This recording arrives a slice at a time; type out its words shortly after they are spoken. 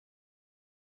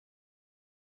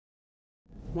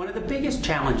One of the biggest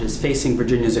challenges facing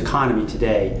Virginia's economy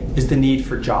today is the need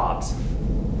for jobs.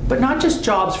 But not just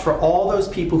jobs for all those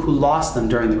people who lost them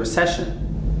during the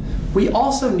recession. We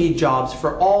also need jobs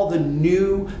for all the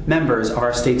new members of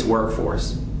our state's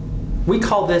workforce. We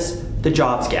call this the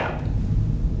jobs gap.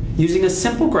 Using a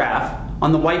simple graph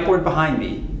on the whiteboard behind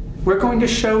me, we're going to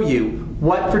show you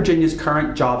what Virginia's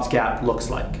current jobs gap looks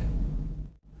like.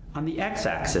 On the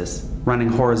x-axis, running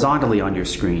horizontally on your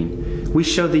screen, we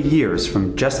show the years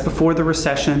from just before the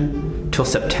recession till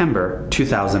September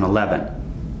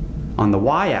 2011. On the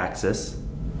y-axis,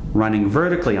 running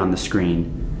vertically on the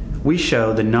screen, we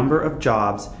show the number of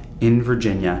jobs in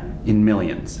Virginia in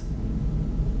millions.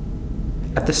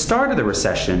 At the start of the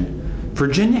recession,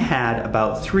 Virginia had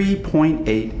about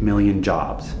 3.8 million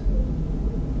jobs.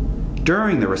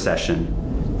 During the recession,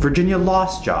 Virginia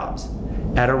lost jobs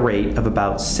at a rate of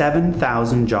about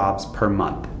 7,000 jobs per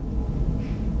month.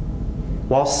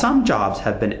 While some jobs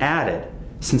have been added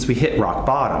since we hit rock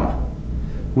bottom,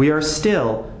 we are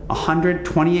still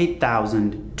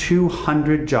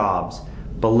 128,200 jobs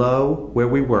below where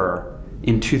we were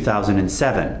in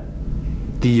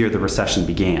 2007, the year the recession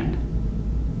began.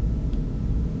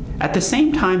 At the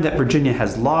same time that Virginia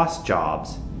has lost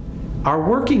jobs, our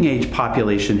working age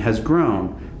population has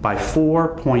grown by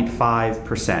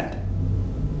 4.5%.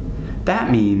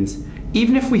 That means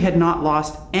even if we had not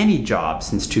lost any jobs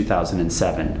since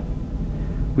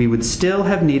 2007, we would still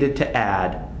have needed to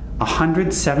add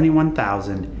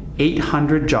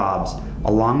 171,800 jobs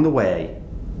along the way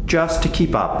just to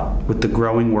keep up with the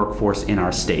growing workforce in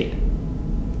our state.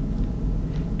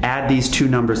 Add these two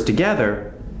numbers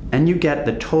together and you get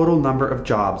the total number of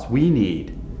jobs we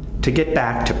need to get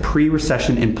back to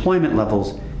pre-recession employment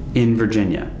levels in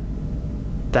Virginia.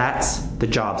 That's the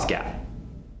jobs gap.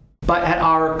 But at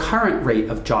our current rate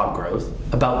of job growth,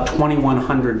 about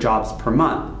 2,100 jobs per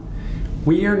month,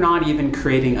 we are not even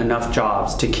creating enough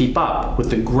jobs to keep up with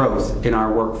the growth in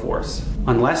our workforce.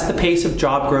 Unless the pace of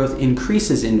job growth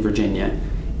increases in Virginia,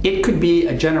 it could be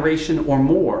a generation or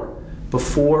more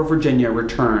before Virginia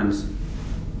returns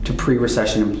to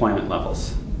pre-recession employment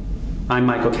levels. I'm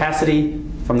Michael Cassidy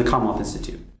from the Commonwealth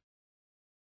Institute.